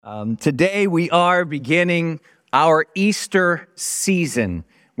Today we are beginning our Easter season.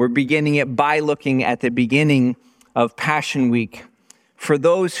 We're beginning it by looking at the beginning of Passion Week. For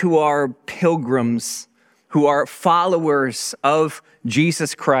those who are pilgrims, who are followers of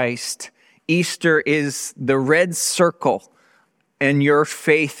Jesus Christ, Easter is the red circle in your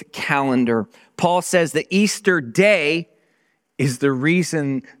faith calendar. Paul says that Easter Day is the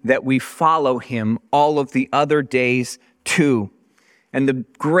reason that we follow him all of the other days too. And the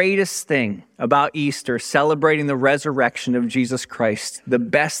greatest thing about Easter, celebrating the resurrection of Jesus Christ, the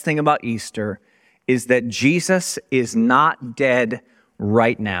best thing about Easter is that Jesus is not dead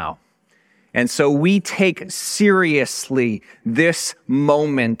right now. And so we take seriously this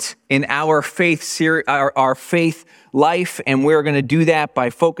moment in our faith, our faith life, and we're going to do that by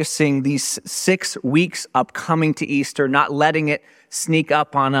focusing these 6 weeks upcoming to Easter, not letting it sneak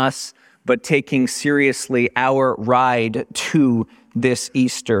up on us, but taking seriously our ride to this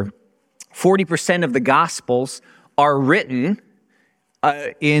Easter. 40% of the Gospels are written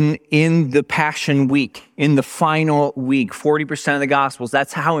in the Passion Week, in the final week. 40% of the Gospels.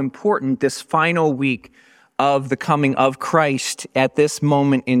 That's how important this final week of the coming of Christ at this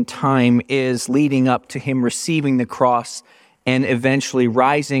moment in time is, leading up to him receiving the cross and eventually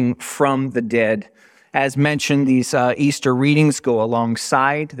rising from the dead. As mentioned, these Easter readings go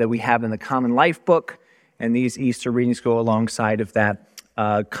alongside that we have in the Common Life book. And these Easter readings go alongside of that.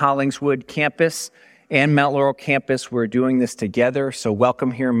 Collingswood campus and Mount Laurel campus, we're doing this together. So welcome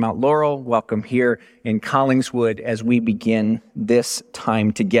here in Mount Laurel, welcome here in Collingswood as we begin this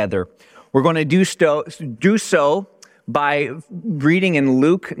time together. We're going to do so by reading in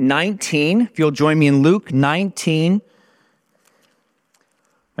Luke 19. If you'll join me in Luke 19.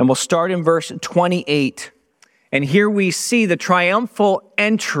 And we'll start in verse 28. And here we see the triumphal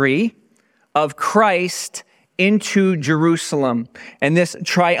entry of Christ into Jerusalem. And this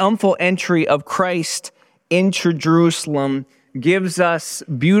triumphal entry of Christ into Jerusalem gives us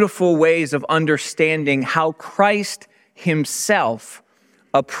beautiful ways of understanding how Christ himself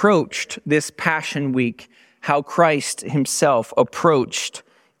approached this Passion Week, how Christ himself approached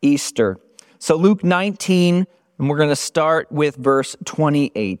Easter. So Luke 19, and we're going to start with verse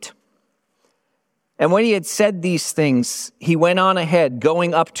 28. And when he had said these things, he went on ahead,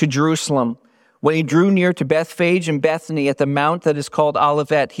 going up to Jerusalem. When he drew near to Beth Phage and Bethany at the mount that is called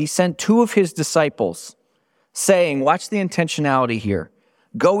Olivet, he sent 2 of his disciples, saying, watch the intentionality here,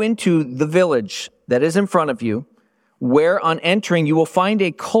 go into the village that is in front of you, where on entering you will find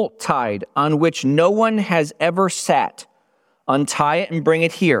a colt tied on which no one has ever sat. Untie it and bring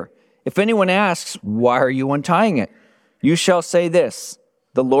it here. If anyone asks, why are you untying it? You shall say this,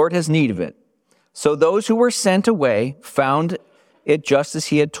 the Lord has need of it. So those who were sent away found it just as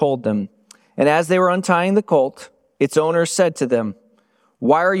he had told them. And as they were untying the colt, its owner said to them,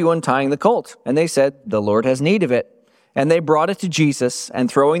 why are you untying the colt? And they said, the Lord has need of it. And they brought it to Jesus, and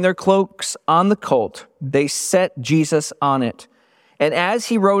throwing their cloaks on the colt, they set Jesus on it. And as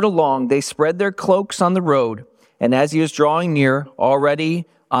he rode along, they spread their cloaks on the road. And as he was drawing near, already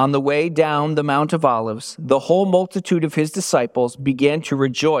on the way down the Mount of Olives, the whole multitude of his disciples began to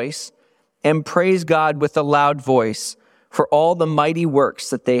rejoice and praise God with a loud voice for all the mighty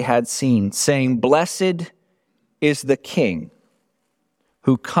works that they had seen, saying, blessed is the King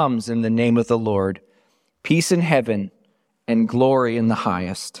who comes in the name of the Lord, peace in heaven and glory in the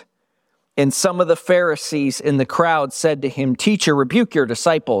highest. And some of the Pharisees in the crowd said to him, teacher, rebuke your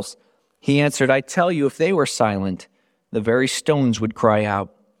disciples. He answered, I tell you, if they were silent, the very stones would cry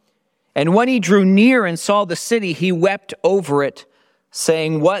out. And when he drew near and saw the city, he wept over it,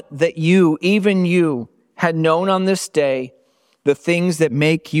 saying, what that you, even you, had known on this day the things that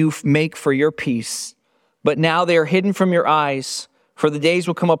make for your peace. But now they are hidden from your eyes, for the days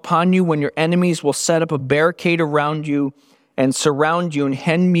will come upon you when your enemies will set up a barricade around you and surround you and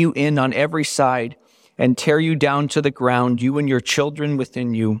hem you in on every side and tear you down to the ground, you and your children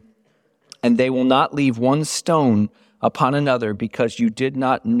within you. And they will not leave one stone upon another because you did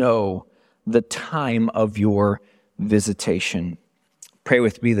not know the time of your visitation. Pray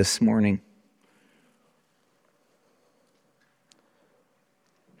with me this morning.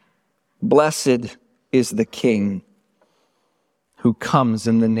 Blessed is the King who comes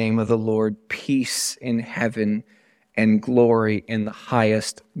in the name of the Lord, peace in heaven and glory in the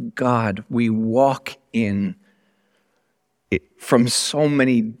highest. God, we walk in it from so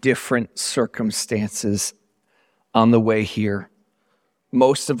many different circumstances on the way here.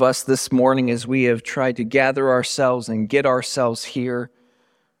 Most of us this morning, as we have tried to gather ourselves and get ourselves here,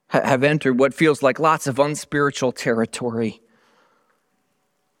 have entered what feels like lots of unspiritual territory.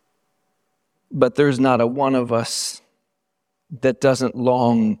 But there's not a one of us that doesn't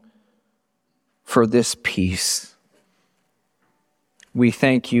long for this peace. We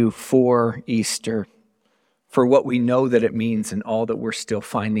thank you for Easter, for what we know that it means and all that we're still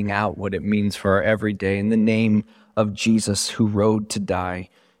finding out what it means for our everyday. In the name of Jesus who rode to die.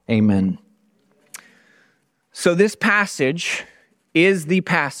 Amen. So this passage is the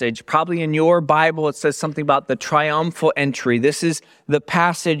passage, probably in your Bible it says something about the triumphal entry. This is the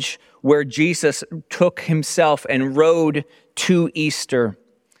passage where Jesus took himself and rode to Easter.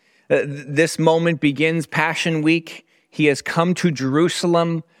 This moment begins Passion Week. He has come to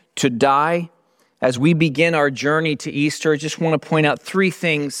Jerusalem to die. As we begin our journey to Easter, I just want to point out three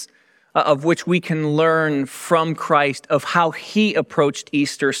things of which we can learn from Christ of how he approached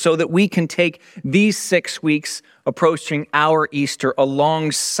Easter so that we can take these 6 weeks approaching our Easter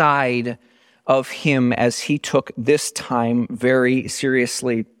alongside of him as he took this time very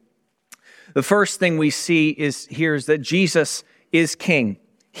seriously. The first thing we see is that Jesus is king.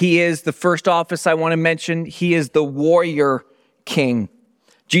 He is the first office I want to mention. He is the warrior king.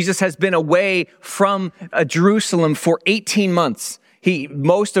 Jesus has been away from Jerusalem for 18 months.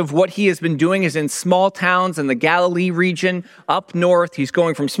 Most of what he has been doing is in small towns in the Galilee region up north. He's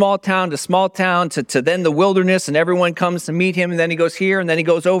going from small town to then the wilderness, and everyone comes to meet him. And then he goes here, and then he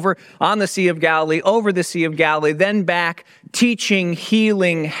goes over on the Sea of Galilee, over the Sea of Galilee, then back teaching,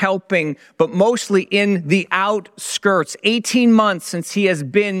 healing, helping, but mostly in the outskirts. 18 months since he has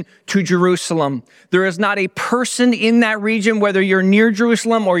been to Jerusalem. There is not a person in that region, whether you're near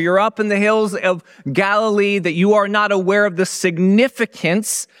Jerusalem or you're up in the hills of Galilee, that you are not aware of the significance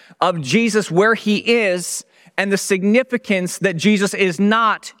of Jesus where he is and the significance that Jesus is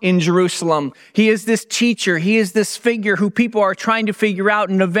not in Jerusalem. He is this teacher. He is this figure who people are trying to figure out.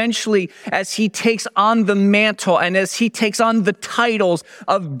 And eventually, as he takes on the mantle and as he takes on the titles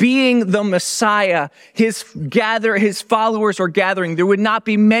of being the Messiah, his followers are gathering. There would not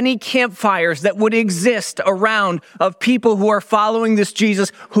be many campfires that would exist around of people who are following this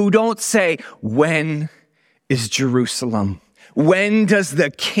Jesus who don't say, "When is Jerusalem? When does the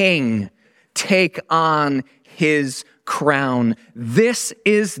king take on his crown?" This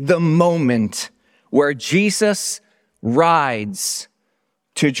is the moment where Jesus rides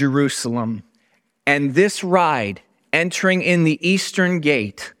to Jerusalem. And this ride, entering in the eastern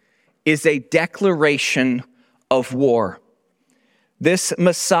gate, is a declaration of war. This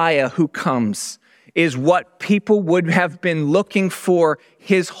Messiah who comes is what people would have been looking for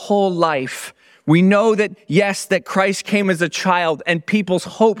his whole life. We know that, yes, that Christ came as a child and people's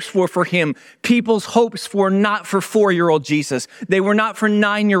hopes were for him. People's hopes were not for 4-year-old Jesus. They were not for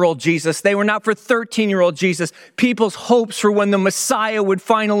 9-year-old Jesus. They were not for 13-year-old Jesus. People's hopes for when the Messiah would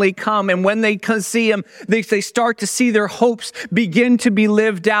finally come. And when they see him, they start to see their hopes begin to be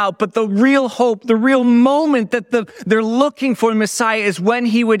lived out. But the real hope, the real moment that they're looking for the Messiah is when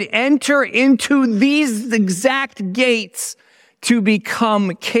he would enter into these exact gates to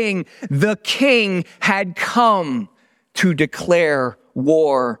become king. The king had come to declare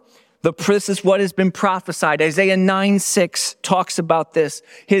war. This is what has been prophesied. Isaiah 9:6 talks about this.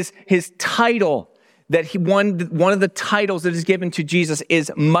 His title that one of the titles that is given to Jesus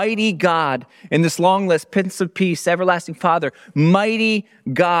is Mighty God. In this long list, Prince of Peace, Everlasting Father, Mighty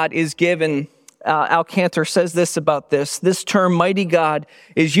God is given. Alcantor says this about this. This term, Mighty God,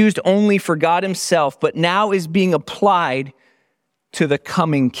 is used only for God himself, but now is being applied to the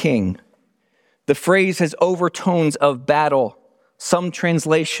coming king. The phrase has overtones of battle. Some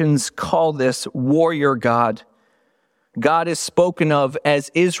translations call this warrior God. God is spoken of as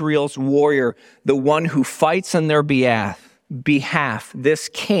Israel's warrior, the one who fights on their behalf. This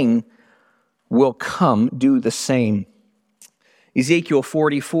king will come do the same. Ezekiel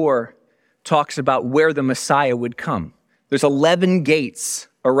 44 talks about where the Messiah would come. There's 11 gates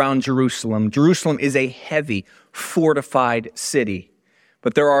around Jerusalem. Jerusalem is a heavy, fortified city.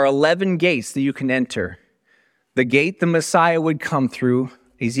 But there are 11 gates that you can enter. The gate the Messiah would come through,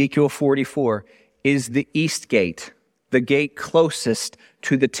 Ezekiel 44, is the east gate, the gate closest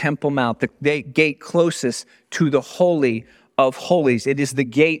to the Temple Mount, the gate closest to the Holy of Holies. It is the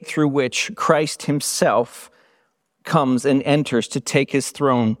gate through which Christ himself comes and enters to take his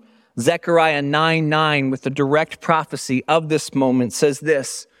throne. Zechariah 9:9, with the direct prophecy of this moment, says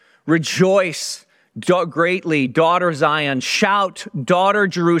this: "Rejoice greatly, daughter Zion. Shout, daughter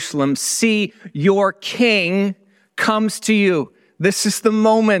Jerusalem. See, your king comes to you." This is the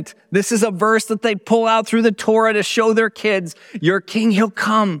moment. This is a verse that they pull out through the Torah to show their kids. Your king, he'll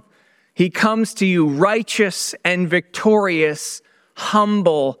come. He comes to you righteous and victorious,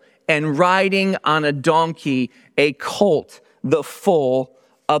 humble and riding on a donkey, a colt, the foal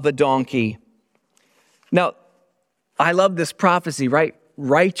of a donkey. Now, I love this prophecy, right?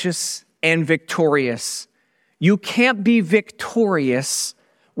 Righteous and victorious. You can't be victorious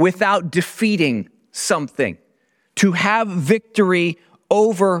without defeating something. To have victory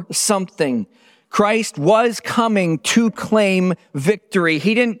over something. Christ was coming to claim victory.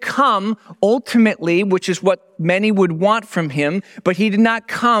 He didn't come ultimately, which is what many would want from him, but he did not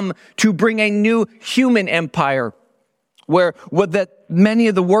come to bring a new human empire where that many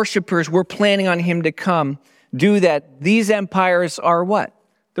of the worshipers were planning on him to come do that. These empires are what?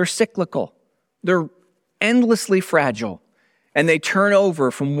 They're cyclical. They're endlessly fragile, and they turn over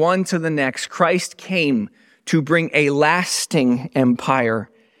from one to the next. Christ came to bring a lasting empire.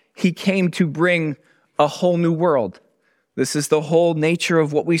 He came to bring a whole new world. This is the whole nature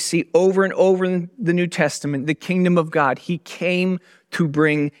of what we see over and over in the New Testament, the kingdom of God. He came to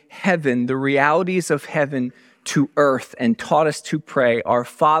bring heaven, the realities of heaven, to earth, and taught us to pray, Our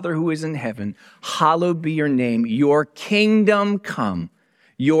Father who is in heaven, hallowed be your name. Your kingdom come.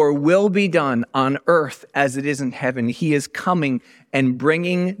 Your will be done on earth as it is in heaven. He is coming and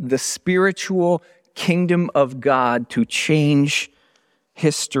bringing the spiritual kingdom of God to change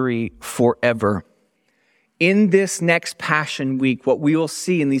history forever. In this next Passion Week, what we will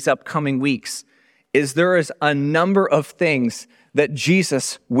see in these upcoming weeks is there is a number of things that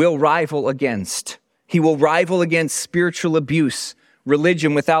Jesus will rival against. He will rival against spiritual abuse,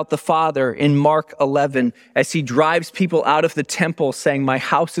 religion without the Father in Mark 11, as he drives people out of the temple saying, my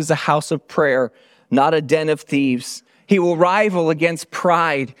house is a house of prayer, not a den of thieves. He will rival against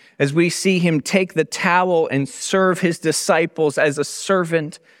pride as we see him take the towel and serve his disciples as a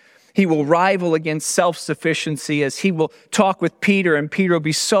servant. He will rival against self-sufficiency as he will talk with Peter, and Peter will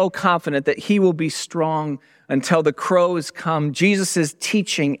be so confident that he will be strong until the crows come. Jesus'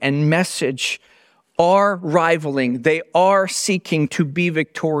 teaching and message are rivaling. They are seeking to be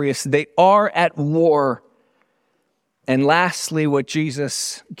victorious. They are at war. And lastly, what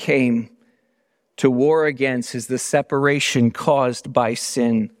Jesus came to war against is the separation caused by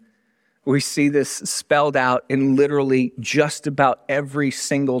sin. We see this spelled out in literally just about every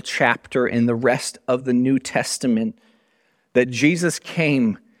single chapter in the rest of the New Testament, that Jesus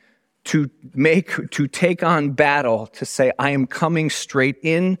came to take on battle, to say, I am coming straight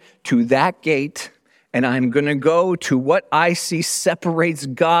in to that gate, and I'm going to go to what I see separates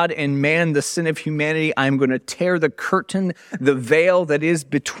God and man, the sin of humanity. I'm going to tear the curtain, the veil that is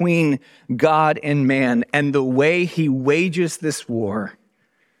between God and man. And the way he wages this war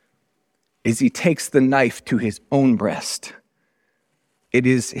is he takes the knife to his own breast. It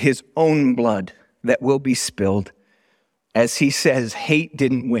is his own blood that will be spilled. As he says, hate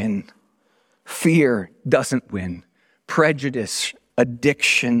didn't win. Fear doesn't win. Prejudice,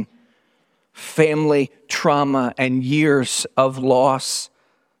 addiction, family trauma, and years of loss,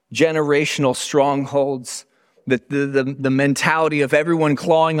 generational strongholds, the mentality of everyone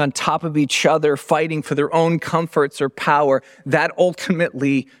clawing on top of each other, fighting for their own comforts or power, that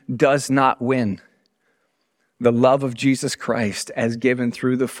ultimately does not win. The love of Jesus Christ, as given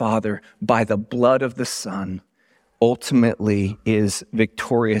through the Father by the blood of the Son, ultimately is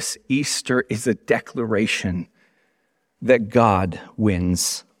victorious. Easter is a declaration that God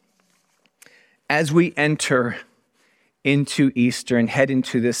wins. As we enter into Easter and head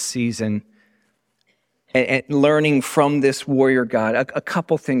into this season and learning from this warrior God, a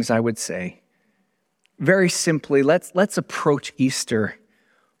couple things I would say. Very simply, let's approach Easter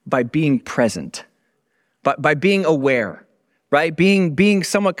by being present, by being aware, right? Being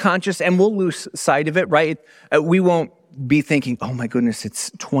somewhat conscious, and we'll lose sight of it, right? We won't be thinking, oh my goodness, it's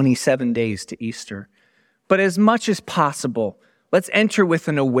 27 days to Easter. But as much as possible, let's enter with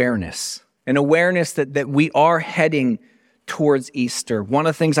an awareness that we are heading towards Easter. One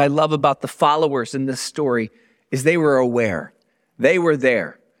of the things I love about the followers in this story is they were aware. They were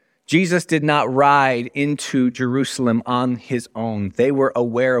there. Jesus did not ride into Jerusalem on his own. They were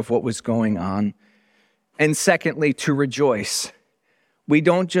aware of what was going on. And secondly, to rejoice. We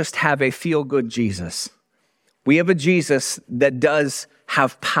don't just have a feel-good Jesus. We have a Jesus that does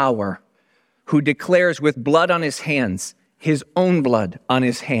have power, who declares with blood on his hands, his own blood on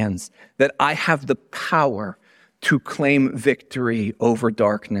his hands, that I have the power to claim victory over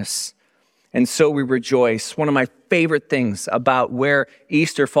darkness. And so we rejoice. One of my favorite things about where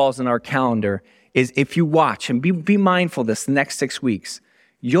Easter falls in our calendar is if you watch, and be mindful this the next 6 weeks,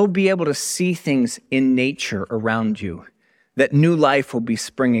 you'll be able to see things in nature around you, that new life will be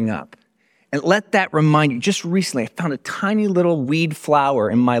springing up. And let that remind you, just recently I found a tiny little weed flower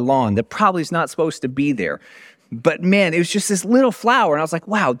in my lawn that probably is not supposed to be there. But man, it was just this little flower. And I was like,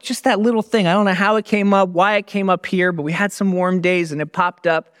 wow, just that little thing. I don't know how it came up, why it came up here, but we had some warm days and it popped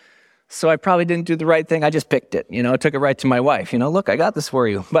up. so I probably didn't do the right thing. I just picked it, took it right to my wife. Look, I got this for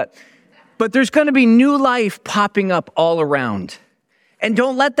you. But there's going to be new life popping up all around. And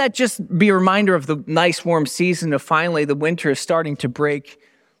don't let that just be a reminder of the nice warm season of finally the winter is starting to break.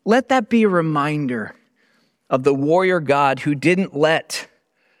 Let that be a reminder of the warrior God who didn't leave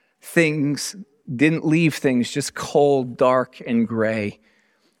things just cold, dark, and gray.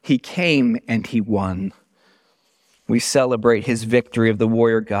 He came and he won. We celebrate his victory of the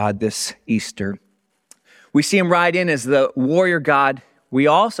warrior God this Easter. We see him ride in as the warrior God.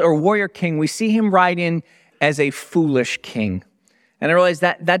 Or warrior king. We see him ride in as a foolish king. And I realize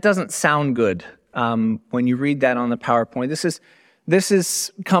that doesn't sound good when you read that on the PowerPoint. This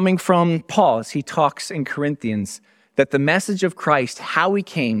is coming from Paul as he talks in Corinthians, that the message of Christ, how he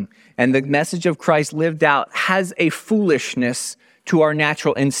came, and the message of Christ lived out has a foolishness to our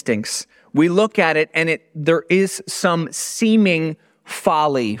natural instincts. We look at it and there is some seeming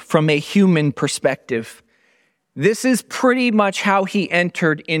folly from a human perspective. This is pretty much how he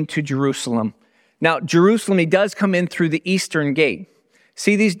entered into Jerusalem. Now, Jerusalem, he does come in through the eastern gate.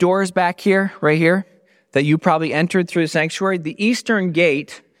 See these doors back here, right here, that you probably entered through the sanctuary? The eastern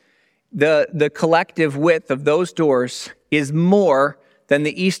gate, the collective width of those doors is more than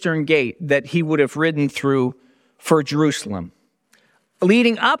the eastern gate that he would have ridden through for Jerusalem.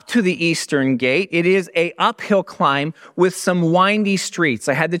 Leading up to the eastern gate, it is a uphill climb with some windy streets.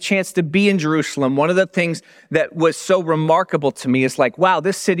 I had the chance to be in Jerusalem. One of the things that was so remarkable to me is wow,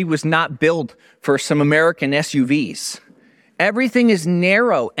 this city was not built for some American SUVs. Everything is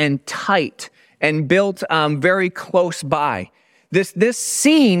narrow and tight and built very close by. This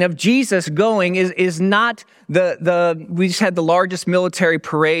scene of Jesus going is not we just had the largest military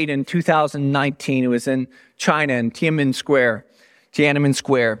parade in 2019. It was in China in Tiananmen Square.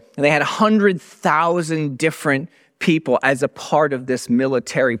 And they had 100,000 different people as a part of this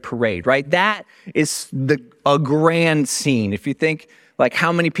military parade, right? That is a grand scene. If you think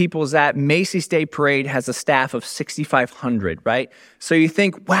how many people is that? Macy's Day Parade has a staff of 6,500, right? So you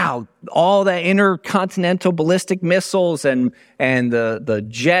think, wow, all the intercontinental ballistic missiles and the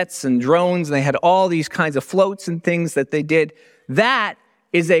jets and drones, and they had all these kinds of floats and things that they did. That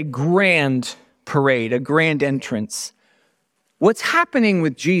is a grand parade, a grand entrance. What's happening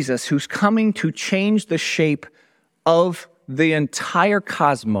with Jesus, who's coming to change the shape of the entire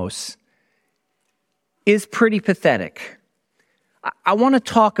cosmos, is pretty pathetic. I want to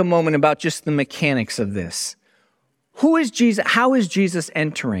talk a moment about just the mechanics of this. Who is Jesus? How is Jesus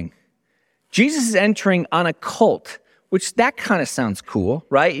entering? Jesus is entering on a colt, which that kind of sounds cool,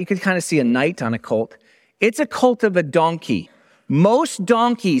 right? You could kind of see a knight on a colt. It's a colt of a donkey. Most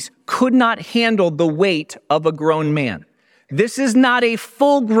donkeys could not handle the weight of a grown man. This is not a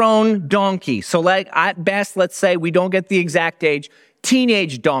full-grown donkey. So at best, let's say we don't get the exact age,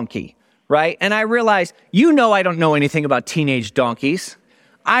 teenage donkey. Right? And I realize, I don't know anything about teenage donkeys.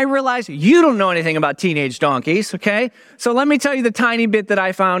 I realize you don't know anything about teenage donkeys, okay? So let me tell you the tiny bit that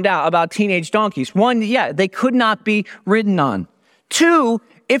I found out about teenage donkeys. One, they could not be ridden on. Two,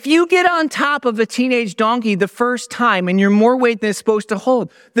 if you get on top of a teenage donkey the first time and you're more weight than it's supposed to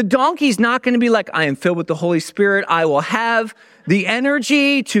hold, the donkey's not going to be like, I am filled with the Holy Spirit. I will have the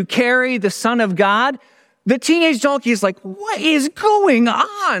energy to carry the Son of God. The teenage donkey is like, what is going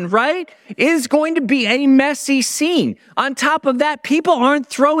on, right? It is going to be a messy scene. On top of that, people aren't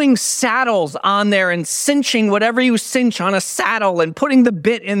throwing saddles on there and cinching whatever you cinch on a saddle and putting the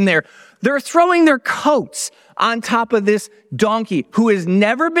bit in there. They're throwing their coats on top of this donkey who has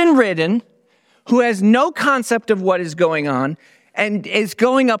never been ridden, who has no concept of what is going on, and is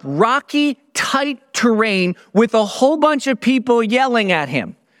going up rocky, tight terrain with a whole bunch of people yelling at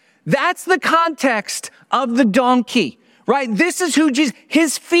him. That's the context of the donkey, right? This is who Jesus,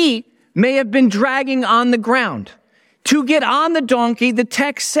 his feet may have been dragging on the ground. To get on the donkey, the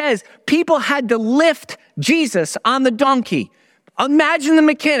text says people had to lift Jesus on the donkey. Imagine the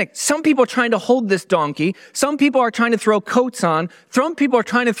mechanic. Some people are trying to hold this donkey. Some people are trying to throw coats on. Some people are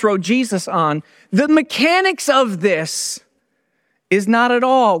trying to throw Jesus on. The mechanics of this is not at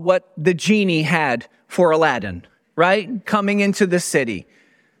all what the genie had for Aladdin, right? Coming into the city.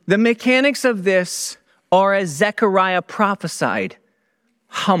 The mechanics of this are, as Zechariah prophesied,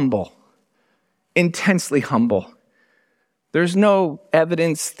 humble, intensely humble. There's no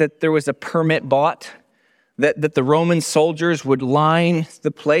evidence that there was a permit bought, that the Roman soldiers would line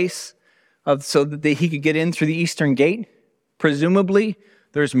the place so that he could get in through the eastern gate. Presumably,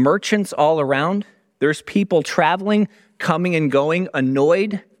 there's merchants all around. There's people traveling, coming and going,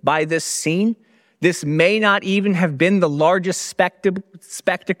 annoyed by this scene. This may not even have been the largest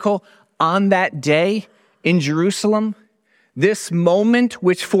spectacle on that day in Jerusalem. This moment,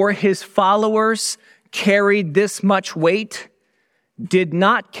 which for his followers carried this much weight, did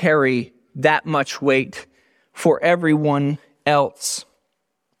not carry that much weight for everyone else.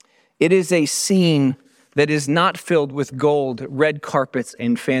 It is a scene that is not filled with gold, red carpets,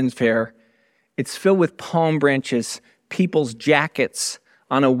 and fanfare. It's filled with palm branches, people's jackets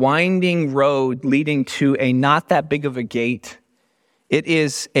on a winding road leading to a not that big of a gate. It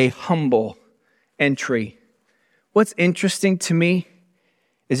is a humble entry. What's interesting to me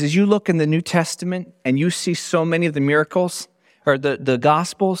is as you look in the New Testament and you see so many of the miracles, or the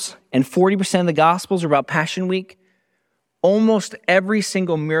Gospels, and 40% of the Gospels are about Passion Week, almost every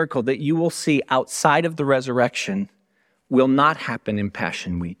single miracle that you will see outside of the resurrection will not happen in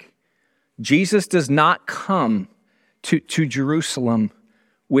Passion Week. Jesus does not come to Jerusalem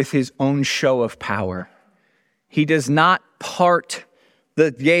with his own show of power. He does not part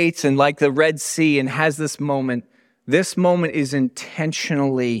the gates and like the Red Sea and has this moment. This moment is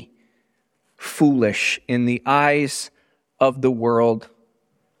intentionally foolish in the eyes of the world.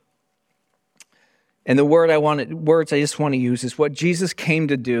 And the words I just want to use is what Jesus came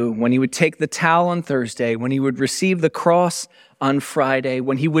to do when he would take the towel on Thursday, when he would receive the cross on Friday,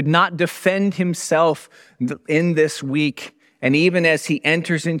 when he would not defend himself in this week. And even as he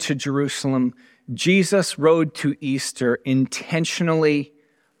enters into Jerusalem, Jesus rode to Easter intentionally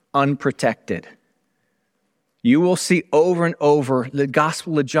unprotected. You will see over and over, the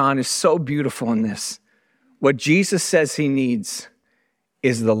Gospel of John is so beautiful in this. What Jesus says he needs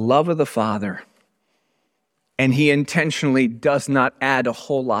is the love of the Father. And he intentionally does not add a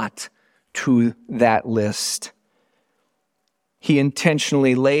whole lot to that list. He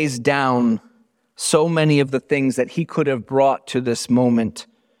intentionally lays down so many of the things that he could have brought to this moment.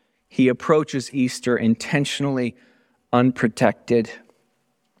 He approaches Easter intentionally unprotected.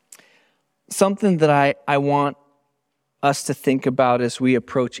 Something that I want us to think about as we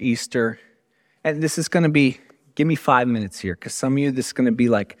approach Easter, and this is going to be, give me 5 minutes here, because some of you, this is going to be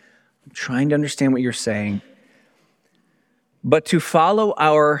like, I'm trying to understand what you're saying. But to follow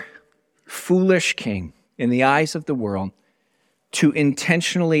our foolish king in the eyes of the world, to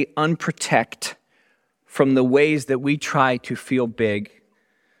intentionally unprotect from the ways that we try to feel big,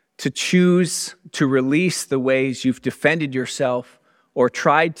 to choose to release the ways you've defended yourself or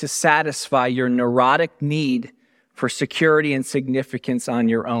tried to satisfy your neurotic need for security and significance on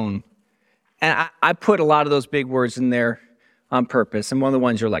your own. And I put a lot of those big words in there on purpose. And one of the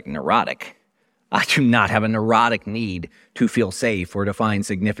ones you're like, neurotic. I do not have a neurotic need to feel safe or to find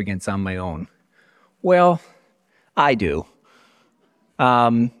significance on my own. Well, I do.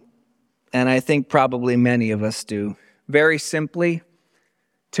 And I think probably many of us do. Very simply,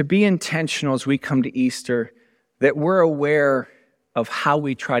 to be intentional as we come to Easter, that we're aware of how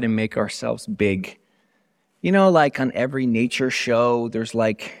we try to make ourselves big. You know, like on every nature show, there's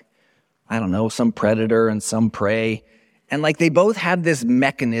like, I don't know, some predator and some prey. And like they both have this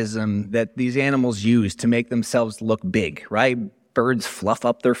mechanism that these animals use to make themselves look big, right? Birds fluff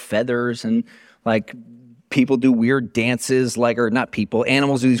up their feathers and like people do weird dances, like, or not people,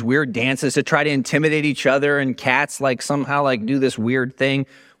 animals do these weird dances to try to intimidate each other, and cats like somehow like do this weird thing,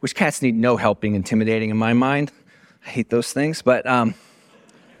 which cats need no help being intimidating in my mind. I hate those things, but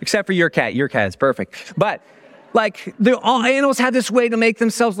except for your cat is perfect. But like all animals have this way to make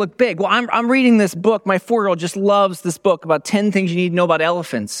themselves look big. Well, I'm reading this book. My 4-year-old just loves this book about 10 things you need to know about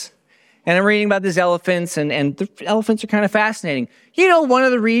elephants. And I'm reading about these elephants, and the elephants are kind of fascinating. You know, one of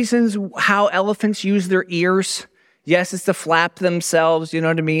the reasons how elephants use their ears, yes, it's to flap themselves, you know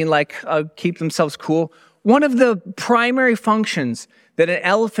what I mean? Like keep themselves cool. One of the primary functions that an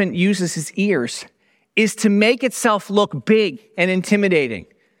elephant uses its ears is to make itself look big and intimidating.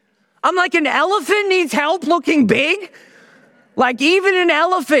 I'm like, an elephant needs help looking big? Like even an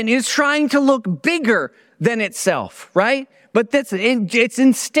elephant is trying to look bigger than itself, right? But it's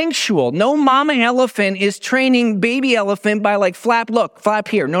instinctual. No mama elephant is training baby elephant by like flap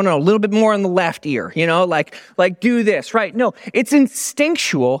here. No, a little bit more on the left ear, you know, like do this, right? No, it's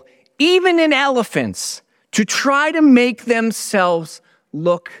instinctual, even in elephants, to try to make themselves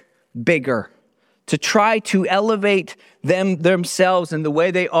look bigger, to try to elevate themselves in the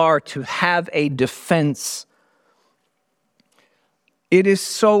way they are, to have a defense. It is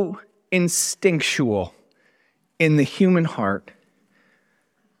so instinctual in the human heart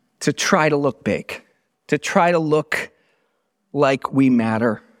to try to look big, to try to look like we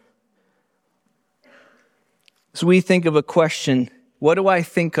matter. So we think of a question, what do I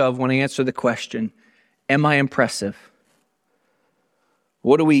think of when I answer the question, am I impressive?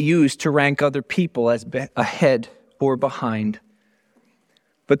 What do we use to rank other people as ahead or behind?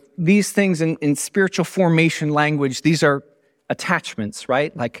 But these things in spiritual formation language, these are attachments,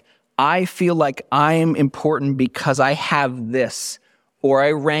 right? Like, I feel like I'm important because I have this, or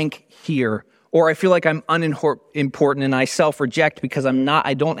I rank here, or I feel like I'm unimportant and I self-reject because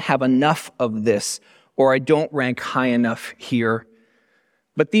I don't have enough of this, or I don't rank high enough here.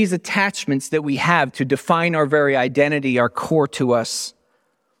 But these attachments that we have to define our very identity are core to us.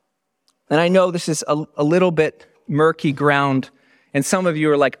 And I know this is a little bit murky ground, and some of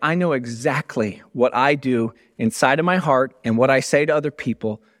you are like, I know exactly what I do inside of my heart and what I say to other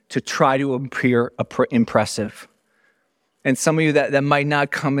people to try to appear impressive. And some of you that might not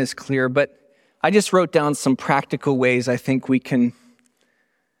come as clear, but I just wrote down some practical ways I think we can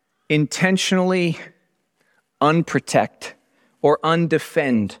intentionally unprotect or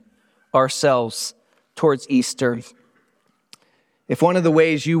undefend ourselves towards Easter. If one of the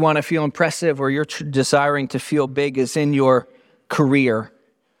ways you want to feel impressive or you're desiring to feel big is in your career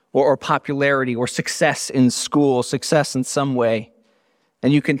or popularity or success in school, success in some way,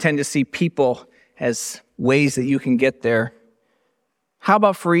 and you can tend to see people as ways that you can get there, how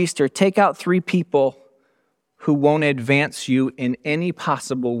about for Easter, take out 3 people who won't advance you in any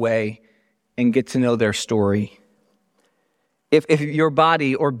possible way and get to know their story. If your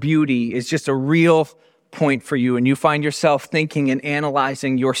body or beauty is just a real point for you and you find yourself thinking and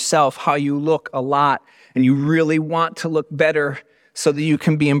analyzing yourself, how you look a lot, and you really want to look better so that you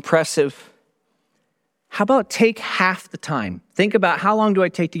can be impressive, how about take half the time? Think about, how long do I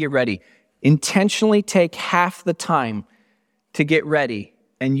take to get ready? Intentionally take half the time to get ready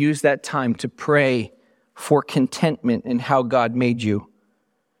and use that time to pray for contentment in how God made you.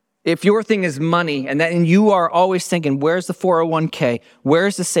 If your thing is money and you are always thinking, where's the 401k?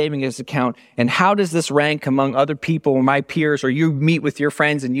 Where's the savings account? And how does this rank among other people or my peers? Or you meet with your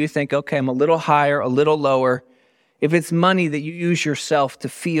friends and you think, okay, I'm a little higher, a little lower. If it's money that you use yourself to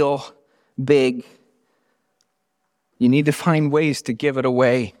feel big, you need to find ways to give it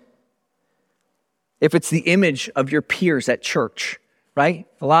away. If it's the image of your peers at church, right?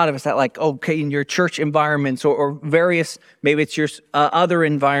 A lot of us that like, okay, in your church environments or various, maybe it's your other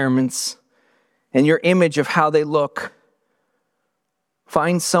environments and your image of how they look.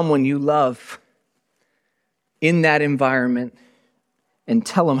 Find someone you love in that environment and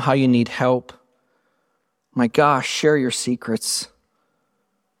tell them how you need help. My gosh, share your secrets.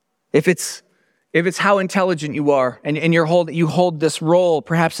 If it's how intelligent you are and you hold this role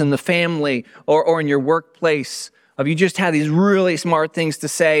perhaps in the family or in your workplace of you just have these really smart things to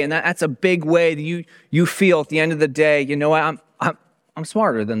say, and that's a big way that you feel at the end of the day, you know what, I'm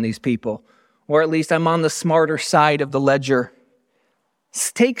smarter than these people, or at least I'm on the smarter side of the ledger.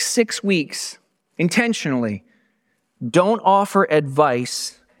 Take 6 weeks intentionally. Don't offer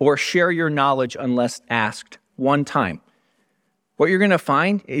advice or share your knowledge unless asked one time. What you're going to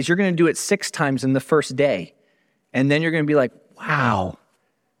find is you're going to do it 6 times in the first day. And then you're going to be like, wow,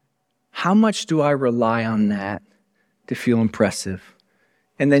 how much do I rely on that to feel impressive?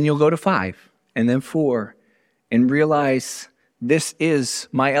 And then you'll go to 5 and then 4 and realize this is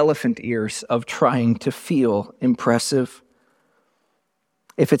my elephant ears of trying to feel impressive.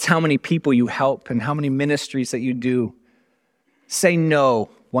 If it's how many people you help and how many ministries that you do, say no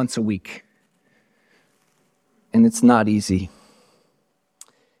once a week. And it's not easy.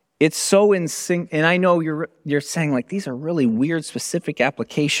 It's so in sync, and I know you're saying like, these are really weird, specific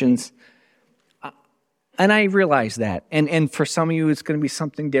applications. And I realize that. And for some of you, it's going to be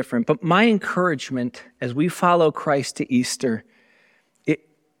something different. But my encouragement as we follow Christ to Easter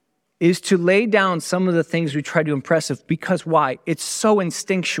is to lay down some of the things we try to impress, because why? It's so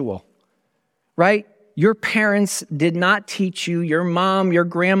instinctual, right? Your parents did not teach you, your mom, your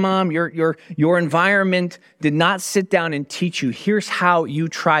grandmom, your environment did not sit down and teach you, here's how you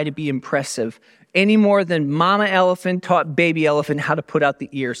try to be impressive, any more than mama elephant taught baby elephant how to put out the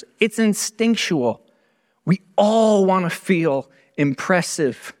ears. It's instinctual. We all want to feel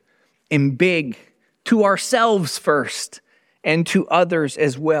impressive and big to ourselves first and to others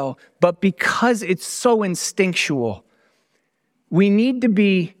as well. But because it's so instinctual, we need to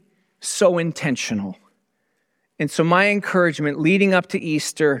be so intentional. And so my encouragement leading up to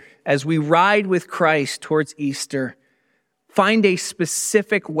Easter, as we ride with Christ towards Easter, find a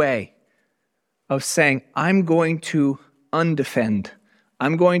specific way of saying, I'm going to undefend.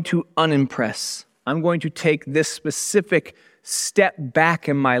 I'm going to unimpress. I'm going to take this specific step back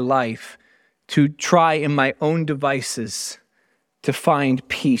in my life to try in my own devices to find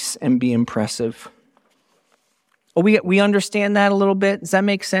peace and be impressive. Oh, we understand that a little bit. Does that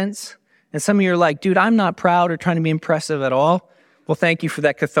make sense? And some of you are like, dude, I'm not proud or trying to be impressive at all. Well, thank you for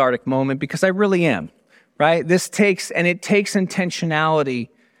that cathartic moment, because I really am, right? It takes intentionality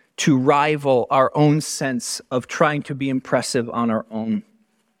to rival our own sense of trying to be impressive on our own.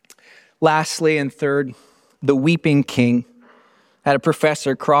 Lastly, and third, the weeping king. I had a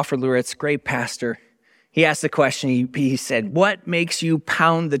professor, Crawford Luritz, great pastor. He asked the question, he said, what makes you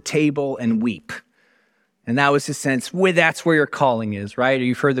pound the table and weep? And that was his sense, that's where your calling is, right? Or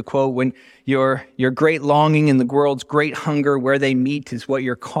you've heard the quote, when your great longing and the world's great hunger, where they meet is what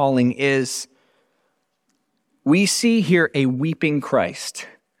your calling is. We see here a weeping Christ.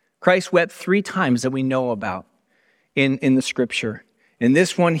 Christ wept 3 times that we know about in the scripture. In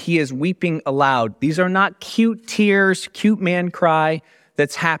this one, he is weeping aloud. These are not cute tears, cute man cry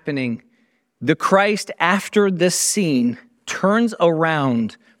that's happening. The Christ, after this scene, turns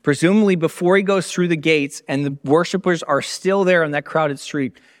around, presumably before he goes through the gates, and the worshipers are still there on that crowded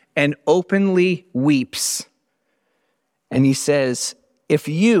street, and openly weeps. And he says, if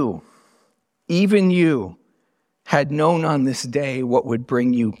you, even you, had known on this day what would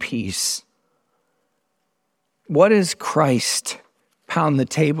bring you peace. What does Christ pound the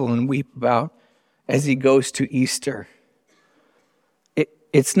table and weep about as he goes to Easter?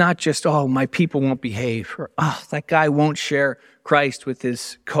 It's not just, my people won't behave, or, that guy won't share Christ with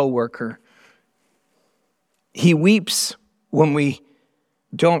his coworker. He weeps when we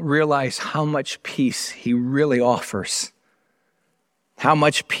don't realize how much peace he really offers, how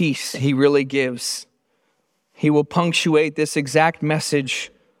much peace he really gives. He will punctuate this exact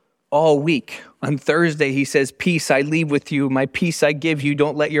message all week. On Thursday, he says, peace I leave with you, my peace I give you.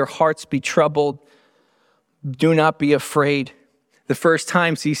 Don't let your hearts be troubled. Do not be afraid. The first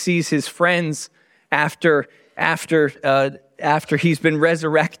times he sees his friends after he's been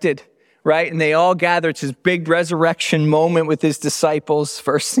resurrected, right? And they all gather. It's his big resurrection moment with his disciples.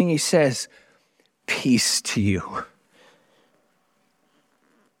 First thing he says, peace to you.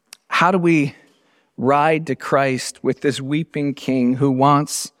 How do we ride to Christ with this weeping king who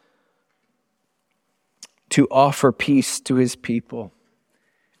wants to offer peace to his people?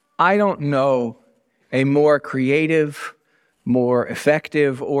 I don't know a more creative, more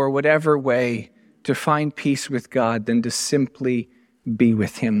effective, or whatever way to find peace with God than to simply be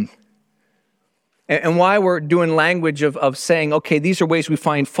with him. And why we're doing language of saying, okay, these are ways we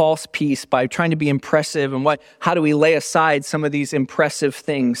find false peace by trying to be impressive, and how do we lay aside some of these impressive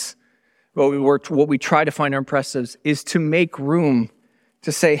things? What we try to find our impressives is to make room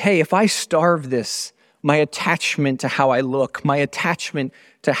to say, hey, if I starve this, my attachment to how I look, my attachment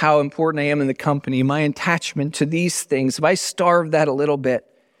to how important I am in the company, my attachment to these things, if I starve that a little bit,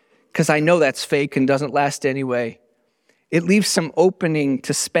 because I know that's fake and doesn't last anyway, it leaves some opening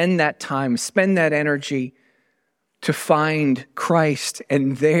to spend that time, spend that energy to find Christ,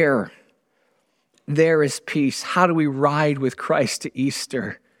 and there is peace. How do we ride with Christ to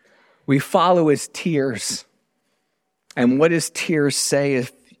Easter? We follow his tears. And what his tears say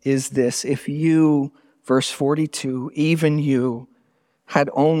is this: if you, verse 42, even you, had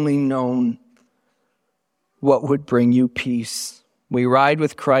only known what would bring you peace. We ride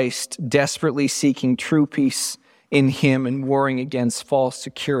with Christ, desperately seeking true peace in him and warring against false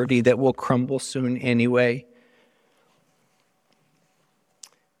security that will crumble soon anyway.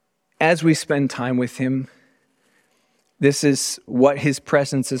 As we spend time with him, this is what his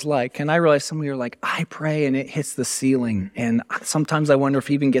presence is like. And I realize some of you are like, I pray and it hits the ceiling. And sometimes I wonder if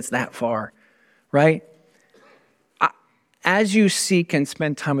he even gets that far, right? As you seek and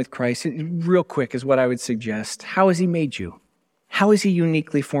spend time with Christ, real quick is what I would suggest. How has he made you? How has he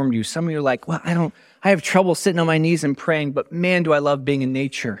uniquely formed you? Some of you are like, well, I have trouble sitting on my knees and praying, but man, do I love being in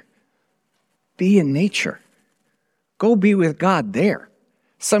nature. Be in nature. Go be with God there.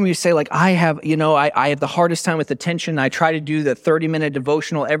 Some of you say, like, I have the hardest time with attention. I try to do the 30-minute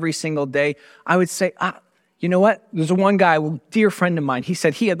devotional every single day. I would say, you know what? There's one guy, a dear friend of mine. He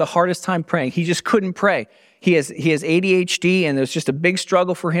said he had the hardest time praying. He just couldn't pray. He has ADHD, and it was just a big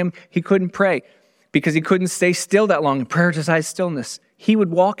struggle for him. He couldn't pray because he couldn't stay still that long and prioritize stillness. He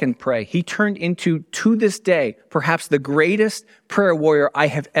would walk and pray. He turned into, to this day, perhaps the greatest prayer warrior I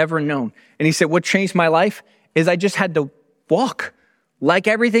have ever known. And he said, what changed my life is I just had to walk like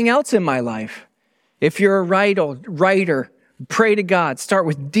everything else in my life. If you're a writer, pray to God. Start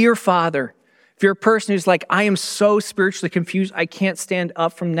with, Dear Father. If you're a person who's like, I am so spiritually confused, I can't stand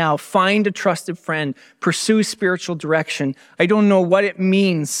up from now, find a trusted friend, pursue spiritual direction. I don't know what it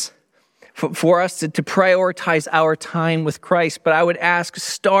means for us to prioritize our time with Christ, but I would ask,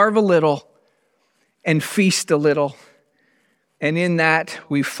 starve a little and feast a little. And in that,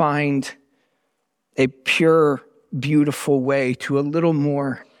 we find a pure, beautiful way to a little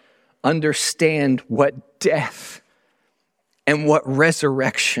more understand what death and what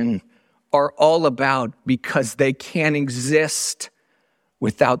resurrection are all about, because they can't exist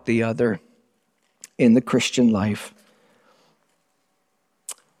without the other in the Christian life.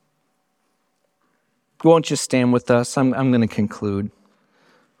 Won't you stand with us? I'm going to conclude.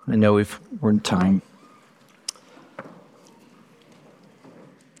 I know we're in time.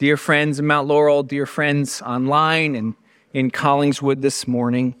 Dear friends in Mount Laurel, dear friends online and in Collingswood this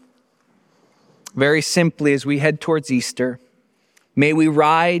morning, very simply as we head towards Easter, may we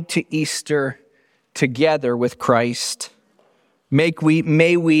ride to Easter together with Christ. May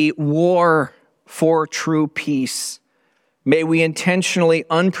we war for true peace. May we intentionally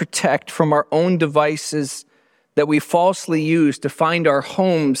unprotect from our own devices that we falsely use to find our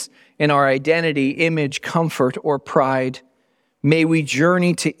homes in our identity, image, comfort, or pride. May we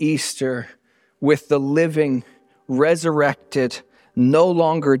journey to Easter with the living, resurrected, no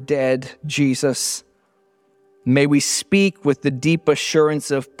longer dead Jesus. May we speak with the deep assurance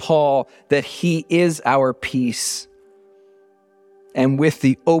of Paul that he is our peace. And with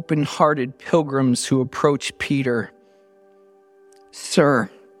the open-hearted pilgrims who approach Peter, Sir,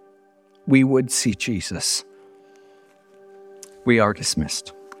 we would see Jesus. We are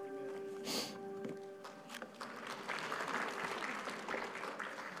dismissed.